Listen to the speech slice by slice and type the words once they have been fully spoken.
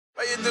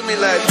you do me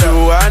like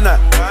Joanna,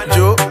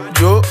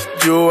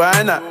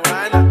 Joanna.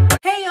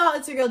 Hey y'all,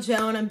 it's your girl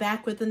Jo and I'm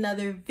back with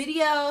another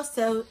video.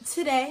 So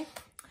today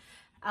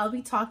I'll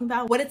be talking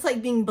about what it's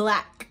like being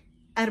black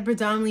at a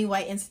predominantly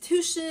white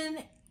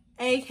institution,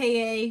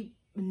 aka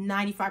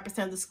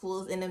 95% of the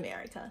schools in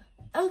America.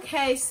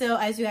 Okay, so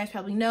as you guys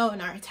probably know and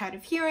are tired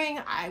of hearing,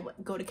 I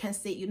go to Kent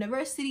State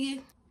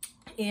University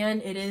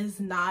and it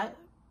is not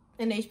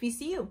an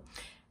HBCU.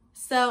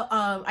 So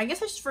I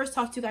guess I should first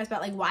talk to you guys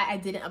about like why I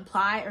didn't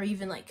apply or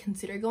even like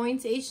consider going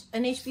to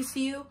an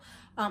HBCU.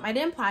 I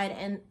didn't apply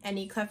to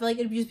any because I feel like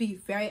it would just be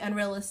very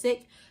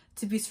unrealistic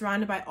to be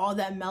surrounded by all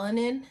that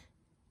melanin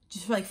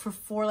just for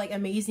 4 like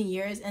amazing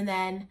years, and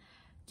then,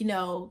 you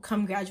know,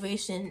 come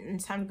graduation and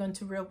it's time to go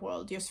into the real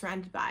world, you're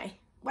surrounded by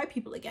white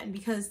people again.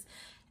 Because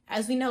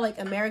as we know, like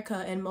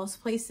America and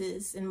most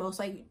places and most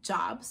like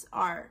jobs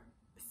are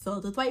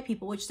filled with white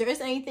people, which there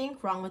isn't anything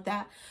wrong with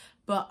that,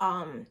 but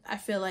I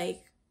feel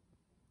like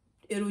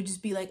it would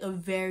just be like a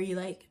very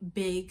like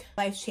big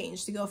life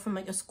change to go from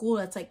like a school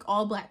that's like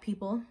all black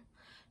people.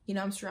 You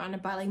know, I'm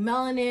surrounded by like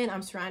melanin,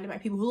 I'm surrounded by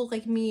people who look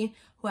like me,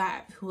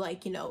 who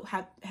like, you know,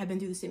 have been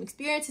through the same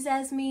experiences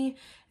as me,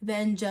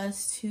 then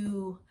just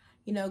to,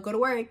 you know, go to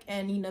work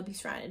and, you know, be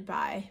surrounded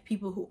by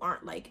people who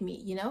aren't like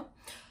me, you know.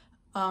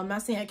 I'm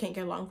not saying I can't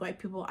get along with white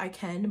people, I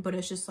can, but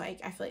it's just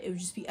like, I feel like it would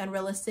just be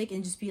unrealistic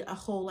and just be a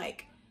whole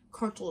like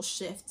cultural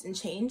shift and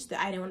change that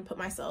I didn't want to put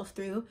myself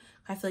through.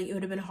 I feel like it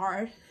would have been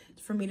hard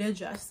for me to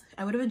adjust.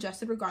 I would have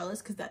adjusted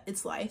regardless because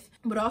it's life.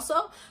 But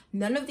also,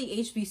 none of the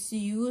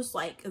HBCUs,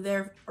 like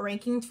their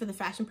rankings for the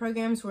fashion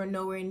programs were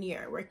nowhere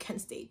near where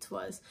Kent State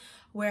was.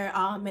 Where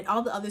and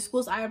all the other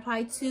schools I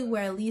applied to were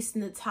at least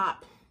in the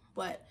top,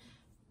 what,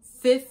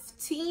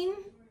 15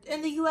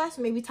 in the US,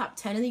 maybe top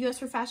 10 in the US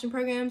for fashion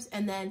programs,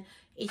 and then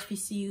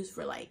HBCUs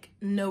were like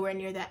nowhere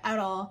near that at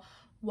all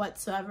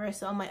whatsoever.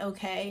 So I'm like,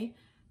 okay,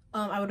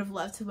 I would have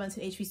loved to went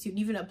to an HBCU and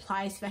even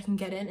apply, see if I can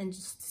get in and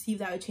just see if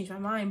that would change my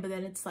mind. But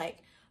then it's like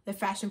the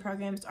fashion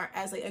programs aren't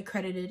as like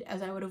accredited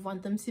as I would have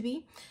wanted them to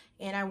be,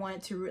 and I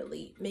wanted to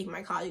really make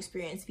my college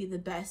experience be the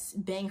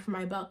best bang for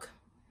my buck,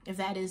 if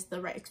that is the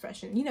right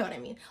expression, you know what I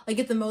mean, like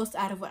get the most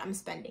out of what I'm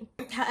spending.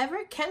 However,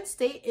 Kent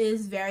State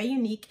is very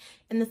unique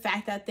in the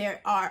fact that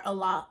there are a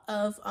lot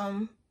of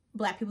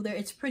black people there.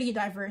 It's pretty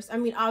diverse. I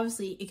mean,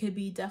 obviously it could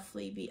be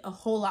definitely be a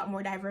whole lot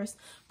more diverse,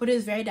 but it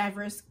is very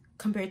diverse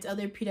compared to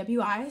other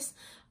PWIs.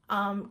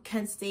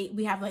 Kent State,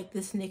 we have like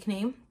this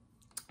nickname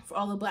for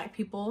all the black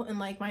people and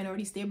like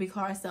minorities there. We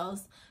call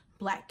ourselves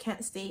Black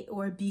Kent State,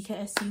 or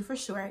BKSU for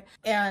short,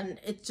 and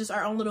it's just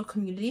our own little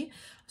community,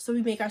 so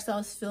we make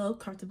ourselves feel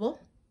comfortable.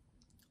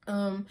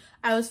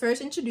 I was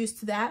first introduced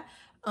to that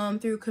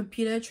through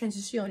Computer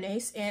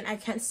Transiciones, and I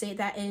Kent State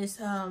that is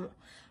a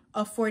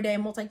 4-day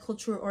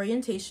multicultural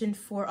orientation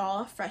for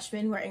all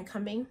freshmen who are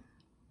incoming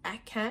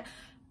at Kent.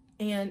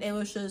 And it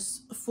was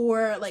just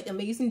 4 like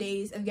amazing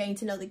days of getting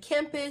to know the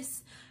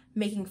campus,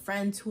 making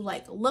friends who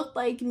like looked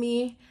like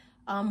me,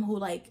 who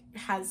like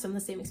had some of the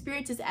same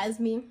experiences as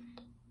me,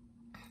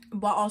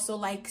 but also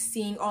like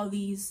seeing all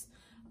these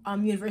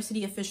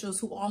university officials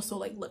who also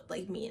like looked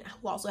like me and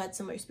who also had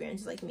similar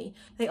experiences like me.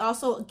 They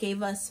also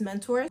gave us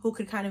mentors who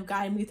could kind of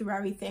guide me through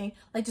everything,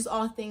 like just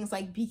all things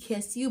like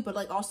BKSU, but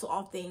like also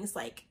all things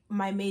like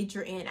my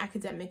major and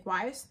academic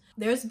wise.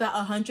 There's about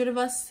 100 of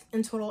us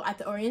in total at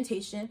the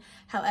orientation.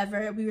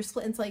 However, we were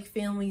split into like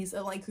families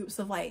of like groups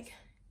of like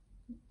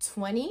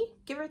 20,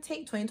 give or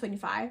take, 20,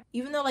 25.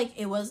 Even though like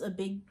it was a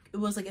big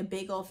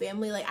old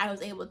family, like I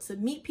was able to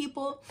meet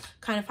people,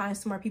 kind of find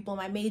some more people in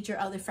my major,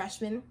 other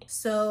freshmen.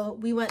 So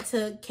we went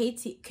to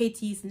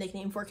KT's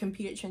nickname for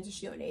Computer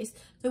Transiciones.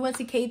 We went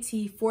to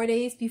KT 4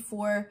 days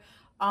before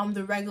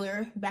the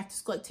regular back to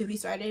school activity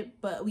started,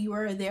 but we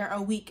were there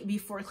a week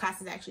before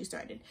classes actually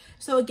started.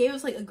 So it gave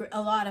us like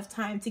a lot of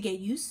time to get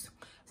used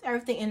to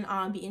everything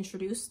and be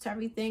introduced to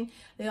everything.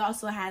 They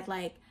also had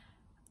like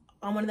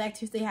one of the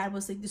activities they had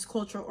was like this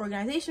cultural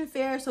organization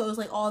fair. So it was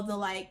like all the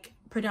like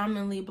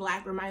predominantly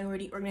black or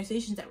minority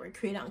organizations that were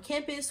created on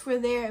campus were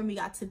there, and we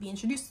got to be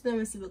introduced to them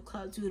and see what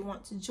clubs we would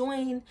want to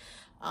join.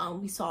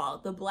 We saw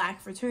the black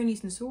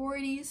fraternities and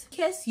sororities.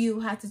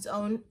 KSU has its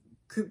own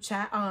group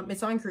chat.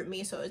 It's on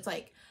GroupMe, so it's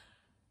like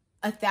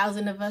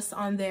 1,000 of us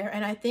on there,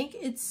 and I think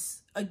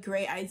it's a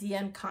great idea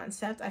and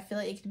concept. I feel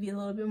like it could be a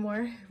little bit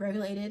more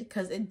regulated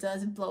because it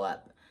does blow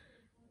up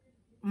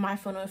my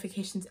phone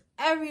notifications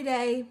every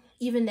day,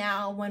 even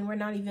now when we're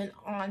not even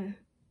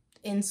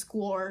in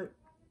school or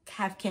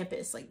have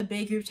campus. Like the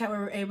big group chat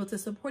where we're able to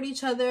support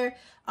each other.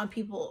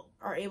 People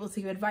are able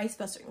to give advice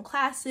about certain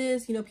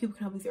classes. You know, people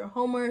can help with your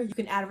homework. You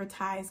can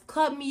advertise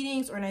club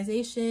meetings,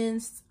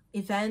 organizations,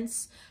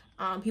 events.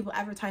 People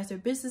advertise their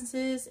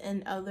businesses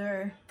and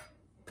the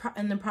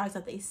products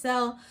that they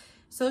sell.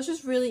 So it's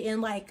just really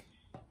in like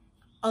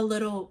a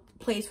little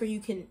place where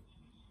you can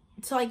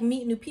to like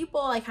meet new people,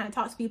 like kind of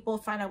talk to people,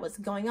 find out what's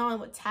going on,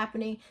 what's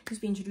happening,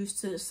 just be introduced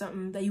to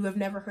something that you have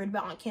never heard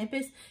about on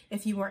campus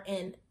if you weren't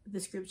in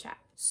this group chat.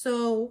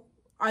 So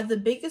are the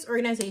biggest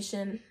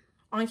organization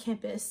on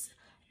campus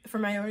for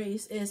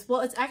minorities is,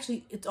 well, it's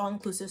all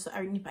inclusive, so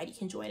anybody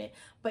can join it,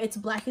 but it's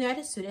Black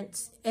United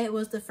Students. It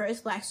was the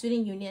first Black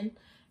student union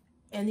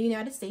in the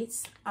United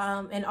States,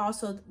 and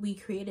also they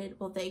created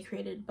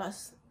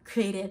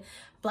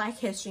Black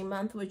History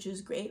Month, which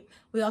is great.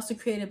 We also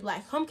created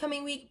Black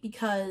Homecoming Week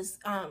because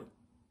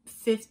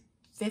 50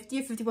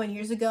 or 51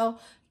 years ago,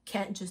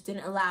 Kent just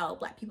didn't allow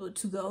Black people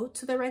to go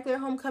to their regular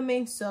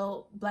homecoming,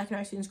 so Black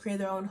United Students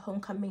created their own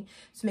homecoming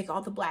to make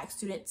all the Black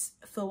students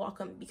feel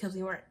welcome, because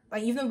we weren't,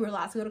 like, even though we were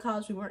allowed to go to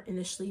college, we weren't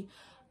initially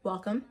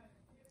welcome,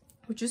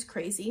 which is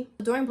crazy.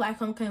 During Black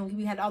Homecoming Week,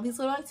 we had all these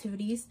little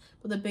activities,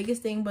 but the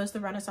biggest thing was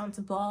the Renaissance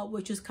Ball,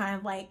 which is kind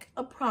of like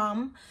a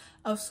prom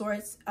of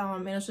sorts,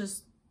 and it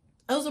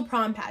was a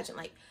prom pageant,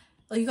 like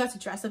you got to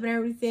dress up and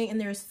everything, and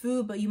there's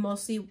food, but you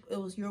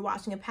were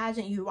watching a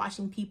pageant, you were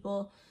watching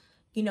people,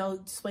 you know,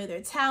 display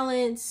their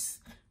talents,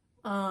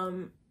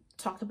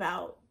 talk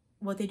about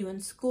what they do in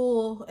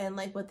school and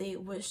like what they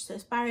wish to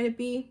aspire to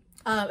be.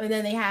 And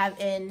then they have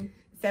in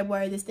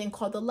February this thing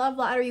called the Love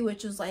Lottery,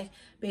 which is like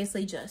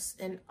basically just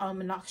an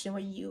auction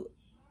where you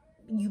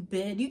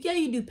bid. You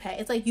do pay.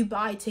 It's like you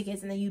buy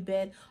tickets and then you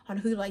bid on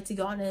who you'd like to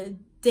go on a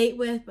date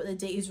with, but the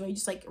date is really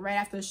just like right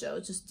after the show.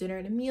 It's just dinner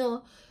and a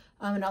meal,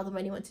 and all the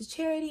money went to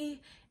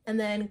charity. And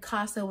then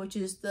CASA, which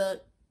is the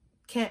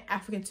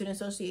African Student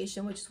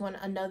Association, which is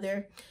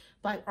another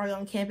Black art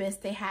on campus.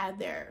 They had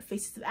their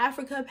Faces of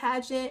Africa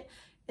pageant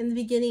in the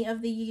beginning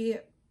of the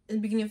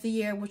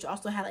year, which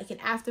also had like an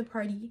after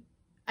party,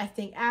 I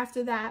think,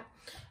 after that.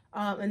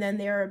 And then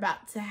they were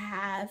about to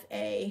have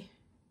a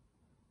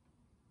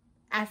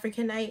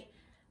African night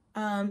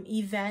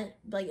event,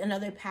 like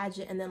another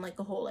pageant, and then like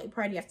a whole like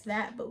party after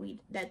that, but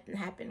that didn't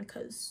happen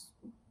because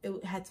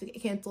it had to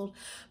get canceled.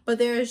 But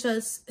there's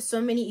just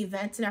so many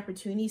events and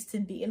opportunities to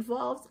be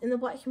involved in the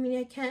Black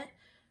community at Kent,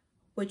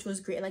 which was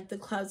great. Like the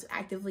clubs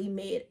actively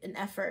made an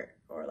effort,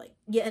 or like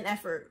an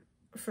effort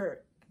for,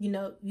 you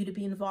know, you to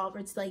be involved,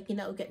 or to like, you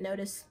know, get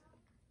noticed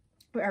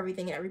for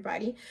everything and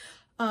everybody.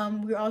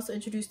 We were also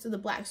introduced to the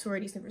Black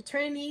sororities and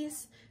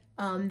fraternities.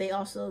 They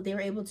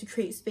were able to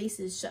create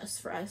spaces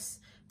just for us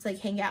to like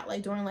hang out,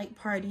 like during like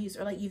parties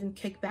or like even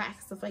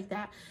kickbacks, stuff like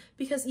that.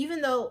 Because even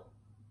though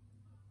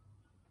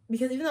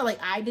like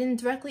I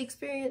didn't directly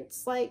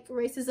experience like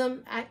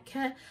racism at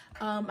Kent,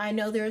 I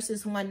know there was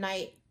this one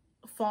night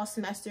fall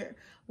semester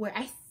where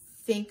I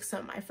think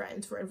some of my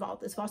friends were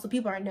involved this fall, so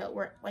people I know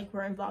were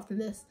involved in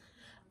this,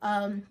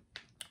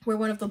 where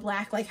one of the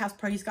Black like house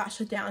parties got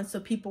shut down, so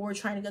people were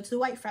trying to go to the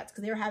white frats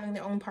because they were having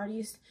their own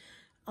parties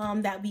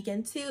that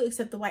weekend too,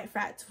 except the white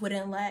frats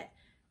wouldn't let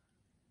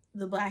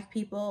the Black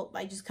people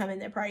like just come in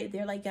their party.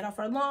 They're like, get off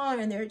our lawn,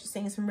 and they're just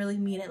saying some really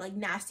mean and like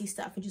nasty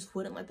stuff, and just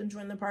wouldn't let them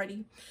join the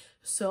party.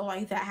 So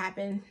like that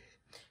happened,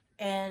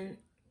 and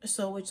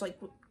so, which like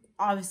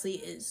obviously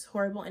is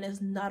horrible and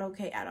is not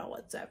okay at all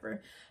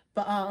whatsoever.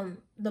 But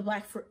the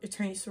Black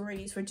fraternity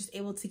sororities were just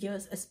able to give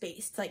us a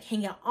space to like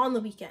hang out on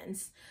the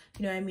weekends,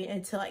 you know what I mean,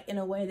 and to like in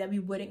a way that we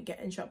wouldn't get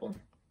in trouble.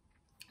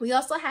 We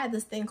also had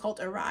this thing called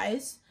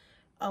Arise,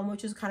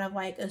 which is kind of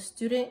like a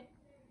student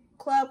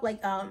club,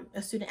 like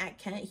a student at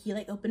Kent. He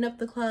like opened up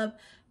the club.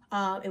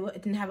 It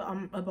didn't have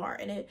a bar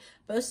in it,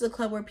 but this is a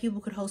club where people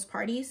could host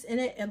parties in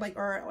it, and like,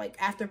 or like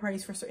after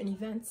parties for certain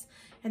events,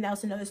 and that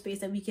was another space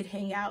that we could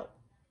hang out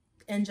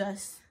and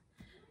just,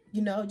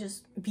 you know,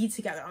 just be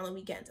together on the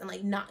weekends and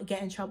like not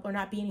get in trouble or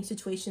not be in any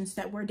situations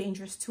that were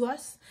dangerous to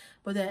us.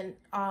 But then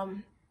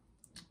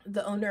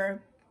the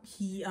owner,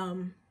 he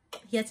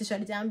had to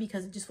shut it down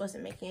because it just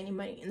wasn't making any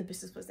money and the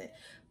business wasn't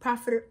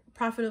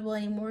profitable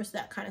anymore. So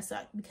that kind of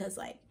sucked, because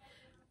like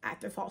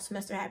after fall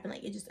semester happened,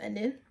 like it just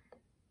ended.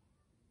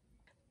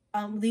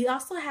 We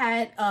also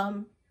had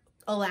a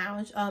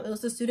lounge. It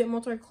was the Student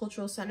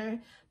Multicultural Center,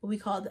 what we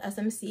called the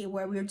SMC,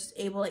 where we were just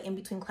able, like in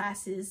between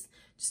classes,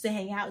 just to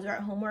hang out, do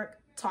our homework,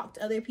 talk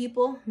to other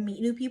people,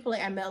 meet new people.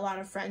 Like I met a lot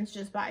of friends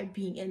just by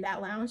being in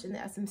that lounge in the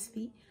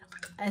SMC.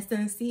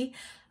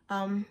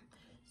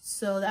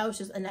 So that was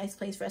just a nice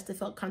place for us to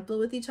feel comfortable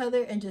with each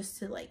other and just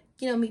to like,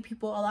 you know, meet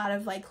people. A lot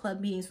of like club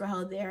meetings were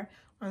held there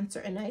on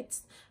certain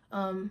nights.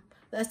 The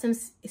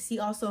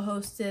SMC also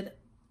hosted,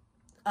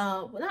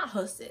 well, not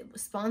hosted, but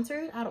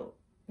sponsored. I don't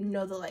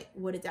know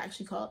what it's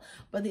actually called,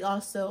 but they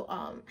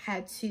also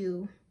had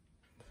two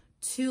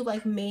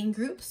like main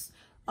groups.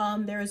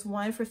 There was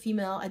one for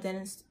female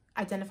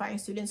identifying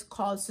students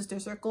called Sister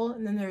Circle,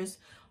 and then there's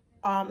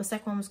a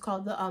second one was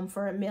called the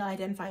for male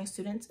identifying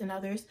students, and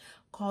others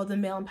called the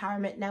Male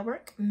Empowerment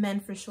Network,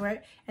 MEN for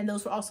short. And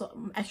those were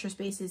also extra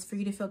spaces for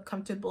you to feel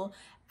comfortable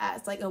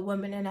as like a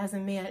woman and as a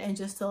man, and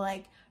just to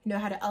like know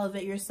how to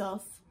elevate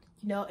yourself,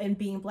 you know, and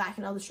being Black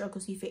and all the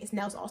struggles you face. And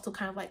that was also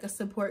kind of like a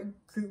support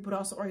group, but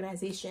also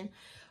organization,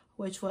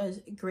 which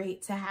was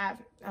great to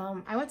have.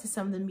 I went to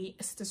some of the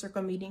Sister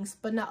Circle meetings,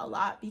 but not a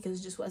lot, because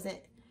it just wasn't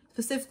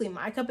specifically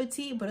my cup of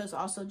tea, but it was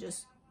also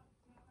just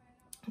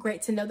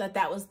great to know that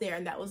that was there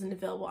and that was an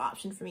available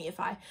option for me if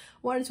I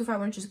wanted to, if I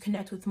wanted to just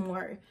connect with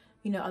more,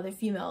 you know, other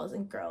females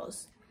and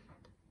girls.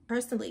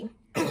 Personally,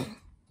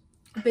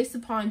 based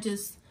upon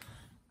just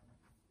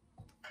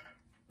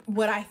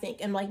what I think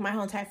and like my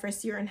whole entire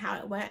first year and how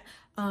it went.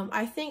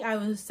 I think I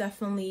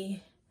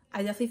definitely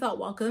felt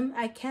welcome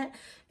at Kent,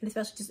 and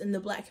especially just in the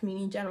Black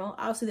community in general.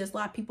 Obviously, there's a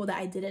lot of people that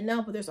I didn't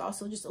know, but there's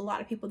also just a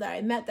lot of people that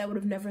I met that I would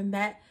have never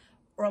met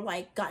or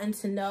like gotten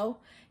to know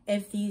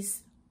if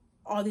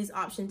all these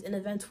options and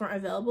events weren't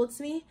available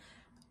to me.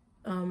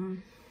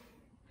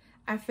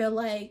 I feel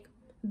like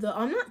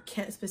I'm not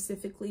Kent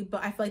specifically,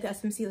 but I feel like the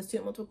SMC, the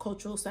Student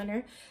Multicultural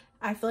Center,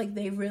 I feel like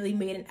they really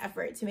made an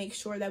effort to make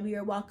sure that we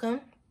are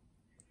welcome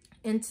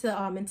into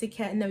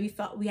Kent, and that we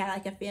felt we had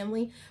like a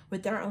family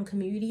within our own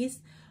communities,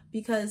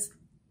 because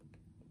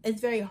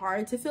it's very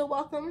hard to feel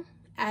welcome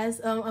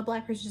as a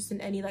Black person just in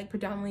any like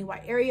predominantly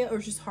white area, or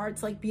just hard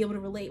to like be able to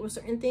relate with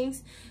certain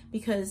things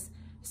because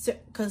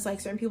like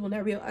certain people will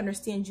never be able to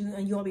understand you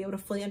and you won't be able to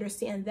fully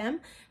understand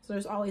them. So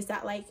there's always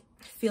that like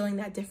feeling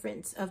that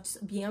difference of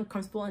just being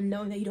uncomfortable and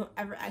knowing that you don't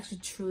ever actually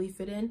truly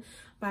fit in.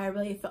 But I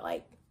really felt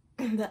like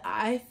that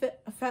I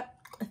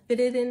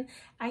fitted in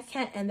at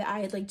Kent, and that I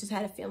had like just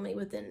had a family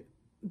within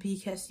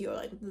BKSU, or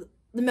like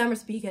the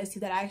members of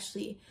BKSU that I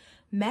actually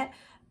met.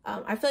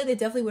 I feel like they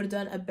definitely would have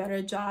done a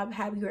better job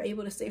had we were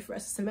able to stay for the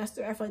rest of the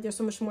semester. I feel like there's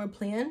so much more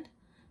planned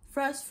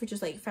for us, for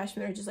just like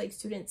freshmen or just like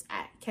students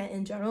at Kent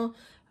in general,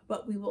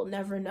 but we will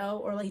never know,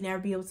 or like never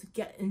be able to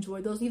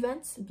enjoy those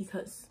events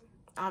because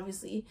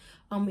obviously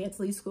we had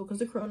to leave school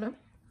because of Corona.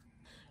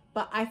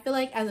 But I feel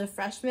like as a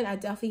freshman, I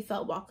definitely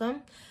felt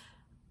welcome.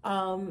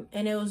 And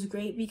it was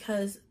great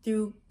because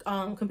through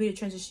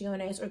computer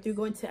transiciones, or through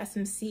going to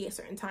SMC at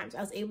certain times, I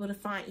was able to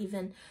find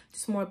even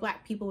just more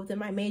Black people within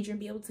my major and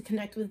be able to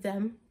connect with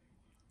them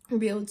and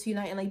be able to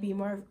unite and like be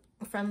more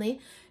friendly,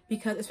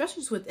 because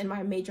especially just within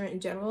my major in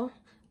general,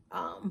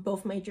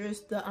 both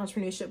majors, the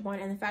entrepreneurship one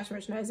and the fashion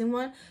merchandising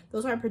one,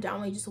 those are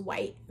predominantly just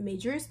white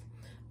majors.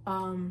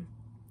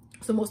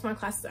 So most of my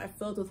classes are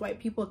filled with white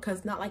people,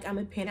 because not like I'm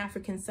a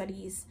Pan-African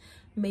studies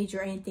major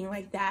or anything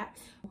like that.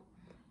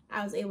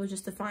 I was able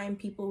just to find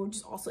people who were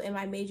just also in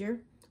my major,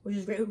 which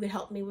is great, who could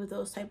help me with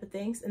those type of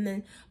things. And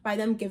then by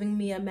them giving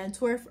me a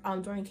mentor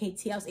during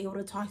KT, I was able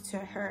to talk to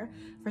her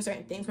for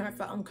certain things when I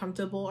felt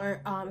uncomfortable,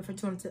 or if I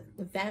wanted to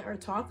vent or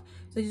talk.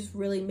 So it just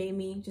really made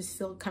me just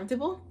feel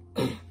comfortable,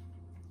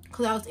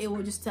 because I was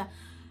able just to,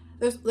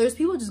 there's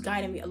people just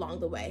guiding me along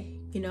the way,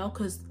 you know,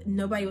 because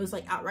nobody was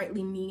like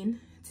outrightly mean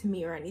to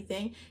me or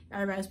anything.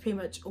 Everybody was pretty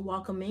much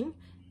welcoming.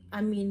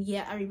 I mean,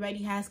 yeah,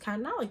 everybody has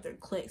kind of not like their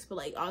cliques, but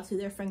like obviously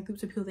their friend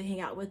groups of people they hang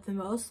out with the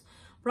most.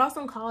 But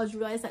also in college, you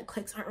realize that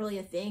cliques aren't really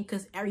a thing,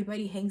 because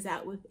everybody hangs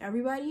out with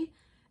everybody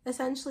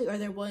essentially, or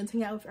they're willing to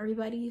hang out with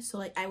everybody. So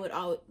like I would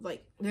always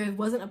like, there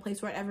wasn't a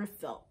place where I ever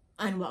felt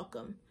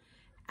unwelcome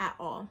at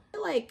all.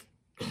 Like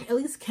at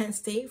least Kent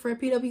State for a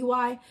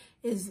PWI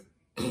is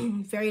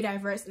very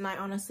diverse, and I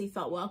honestly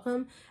felt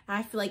welcome. And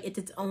I feel like it's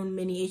its own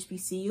mini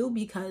HBCU,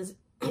 because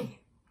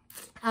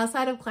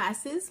outside of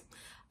classes,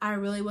 I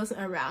really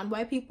wasn't around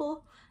white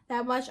people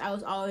that much.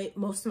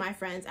 Most of my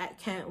friends at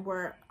Kent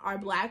are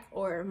Black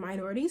or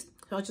minorities,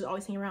 so I was just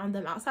always hanging around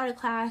them outside of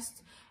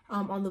class,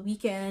 on the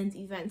weekends,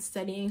 events,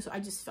 studying. So I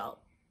just felt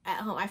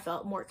at home. I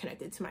felt more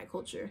connected to my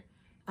culture.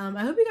 I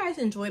hope you guys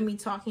enjoyed me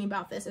talking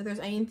about this. If there's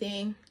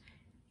anything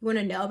you want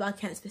to know about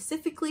Kent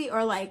specifically,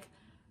 or like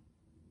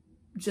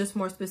just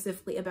more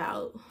specifically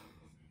about,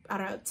 I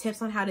don't know,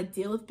 tips on how to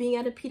deal with being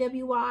at a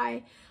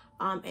PWI,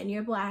 and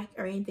you're Black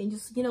or anything,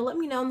 just, you know, let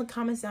me know in the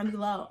comments down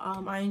below.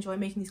 I enjoy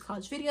making these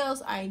college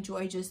videos. I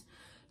enjoy just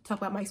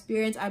talking about my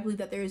experience. I believe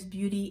that there is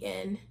beauty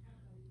in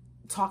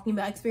talking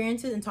about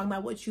experiences and talking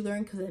about what you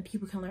learn, because then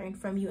people can learn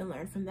from you and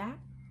learn from that.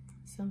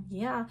 So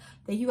yeah,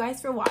 thank you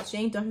guys for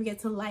watching. Don't forget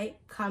to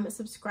like, comment,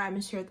 subscribe,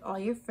 and share with all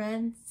your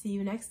friends. See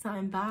you next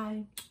time.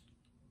 Bye.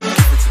 Give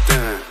it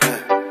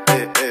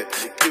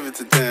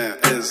to them,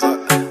 give it to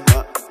them.